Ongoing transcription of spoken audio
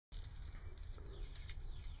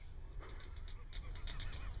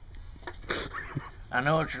I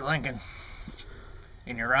know what you're thinking,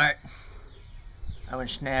 and you're right. I've been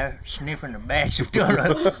sniffing a batch of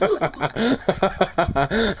donuts.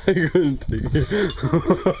 I couldn't take it.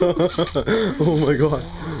 Oh my god.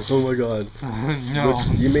 Oh my god. No.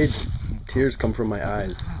 Look, you made tears come from my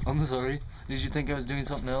eyes. I'm sorry. Did you think I was doing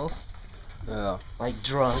something else? Yeah. Like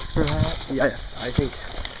drugs, perhaps? Yes, I think.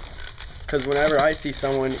 Because whenever I see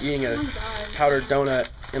someone eating a powdered donut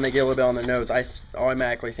and they get a little bit on their nose, I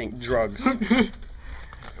automatically think drugs.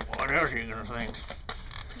 What else are you gonna think?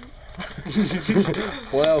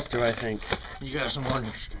 What else do I think? You got some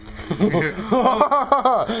onions.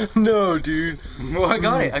 No, dude. Well, I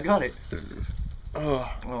got it. I got it. Oh.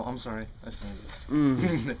 Well, I'm sorry. That's not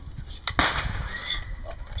Mm.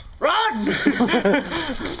 Run!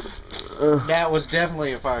 That was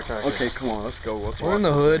definitely a firecracker. Okay, come on, let's go. We're in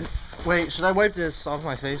the hood. Wait, should I wipe this off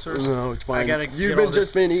my face first? No, it's fine. I gotta You've get all been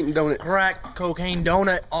just been eating donuts. Crack cocaine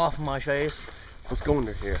donut off my face. Let's go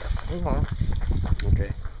under here.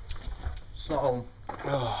 Okay. So,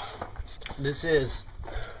 this is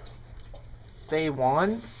day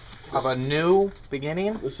one of a new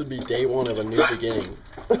beginning. This would be day one of a new beginning.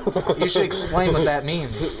 You should explain what that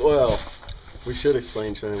means. Well, we should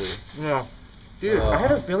explain, shouldn't we? Yeah. Dude, I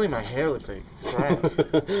had a feeling my hair looked like crap.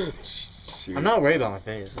 I'm not worried about my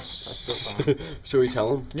face. I feel fine. Should we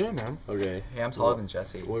tell him? Yeah, man. Okay. Hey, I'm taller than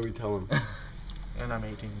Jesse. What do we tell him? And I'm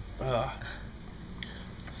 18.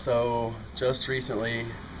 So, just recently...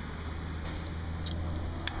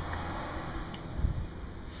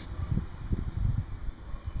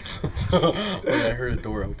 Wait, I heard a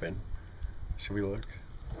door open. Should we look?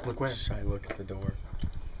 Look where? Should I look at the door?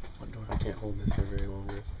 What door? I can't hold this for very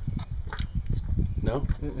longer. No?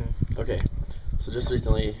 Mm-mm. Okay. So just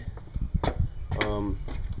recently,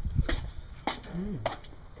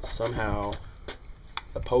 somehow,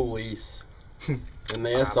 the police and the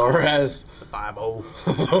SRS, The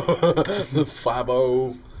 5-0. the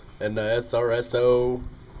 5-0, and the SRSO,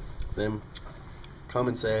 them come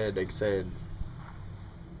and said,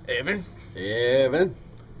 Evan, Evan,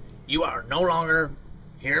 you are no longer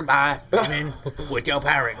hereby living with your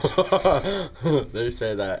parents. they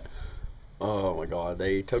said that. Oh my god,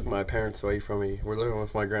 they took my parents away from me. We're living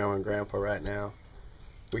with my grandma and grandpa right now.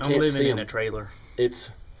 We I'm can't living see in them. a trailer. It's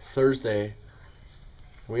Thursday.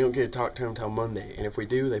 We don't get to talk to them until Monday. And if we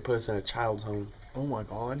do, they put us in a child's home. Oh my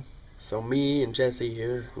god. So me and Jesse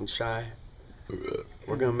here and Shy,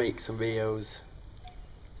 we're gonna make some videos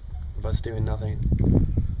of us doing nothing.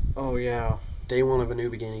 Oh yeah. Day one of a new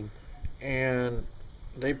beginning. And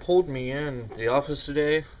they pulled me in the office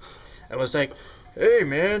today and was like, hey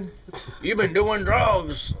man, you've been doing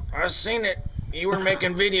drugs. I seen it. You were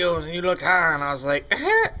making videos and you looked high. And I was like,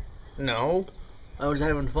 no, I was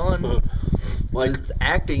having fun. Like, It's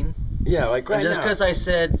acting. yeah, like right Just now. because I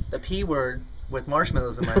said the P word with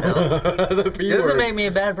marshmallows in my mouth The P doesn't word. make me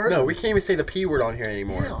a bad person. No, we can't even say the P word on here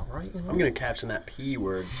anymore. Yeah, right? You know? I'm gonna caption that P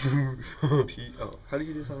word. P. Oh, how did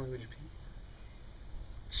you do something with your P?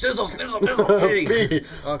 Sizzle, snizzle, pizzle, P. P.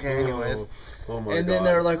 Okay, anyways. Oh my And god. then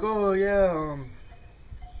they're like, oh yeah,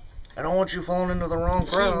 I don't want you falling into the wrong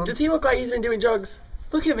crowd. Does he look like he's been doing drugs?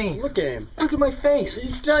 Look at me. Look at him. Look at my face.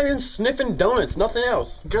 He's not even sniffing donuts, nothing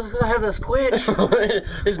else. Just because I have this twitch.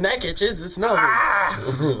 His neck itches, it's nothing. Ah!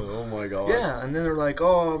 Oh my god. Yeah, and then they're like,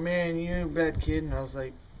 oh man, you bad kid. And I was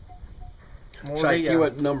like, well, Should I they see got-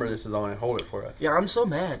 what number this is on and hold it for us? Yeah, I'm so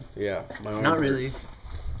mad. Yeah. My arm Not really. hurts.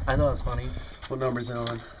 I thought it was funny. What number is it on?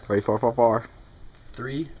 3444.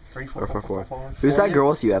 3? 3, 4, 4, 4. 4. Who's that girl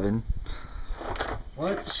minutes? with you, Evan?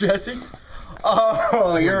 What? Jesse?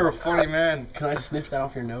 Oh, you're a funny man. Can I sniff that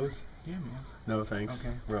off your nose? Yeah, man. No thanks.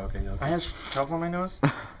 Okay. We're okay. I have stuff on my nose.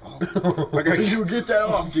 I got you. Get that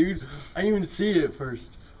off, dude. I didn't even see it at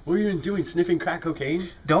first. What are you even doing? Sniffing crack cocaine?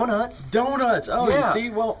 Donuts. Donuts. Oh, Yeah. you see?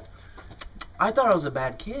 Well, I thought I was a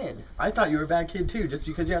bad kid. I thought you were a bad kid too, just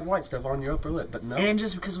because you had white stuff on your upper lip. But no, And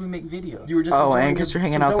just because we make videos. you were just. Oh, enjoying and because you're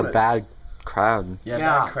hanging some out with a donuts. bad crowd. Yeah,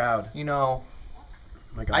 Yeah. bad crowd. You know,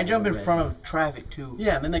 My God, I jump in red. front of traffic too.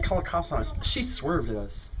 Yeah, and then they call the cops on us. She swerved at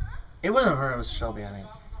us. It wasn't her, it was Shelby, I think.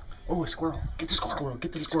 Oh, a squirrel. Get the squirrel.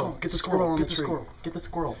 Get the squirrel. Get the squirrel squirrel. on Get the the tree. squirrel. Get the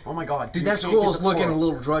squirrel. Oh my God. Dude, you that can't get squirrel's the looking a squirrel.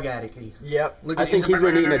 little drug addict-y. Yep. Look I at- think he's he's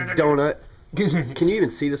been eating a donut. Can Can you even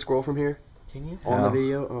see the squirrel from here you? on the No.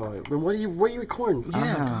 video? Oh, then what are you recording?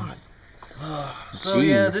 Ah. So,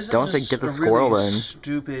 yeah, Jeez, this don't is say just get the a squirrel really then.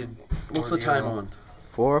 Stupid. What's the time ordeal. on?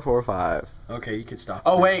 445. Okay, you can stop.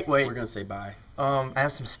 Oh, now. wait. We're gonna say bye. I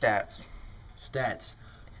have some stats. Stats.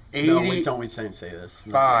 85% No, we don't. We say this.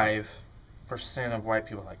 of white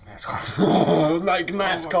people like NASCAR. Like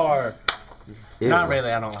NASCAR. Ew. Not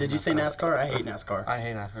really, I don't like Did you say NASCAR? I hate NASCAR. I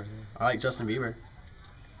hate NASCAR too. I like Justin Bieber.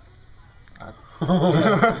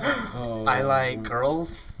 Oh. I like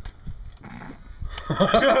girls.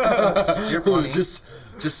 You're funny. Just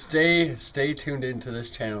stay tuned into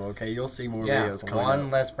this channel, okay? You'll see more Yeah, videos coming one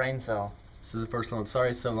up. less brain cell. This is the first one. Sorry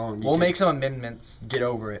it's so long. We'll make some amendments. Get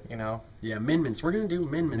over it. You know? Yeah, amendments. We're gonna do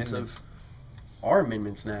amendments of our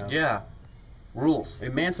amendments now. Yeah. Rules.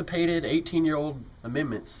 Emancipated 18-year-old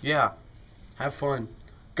amendments. Yeah. Have fun.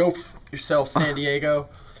 Go yourself, San Diego.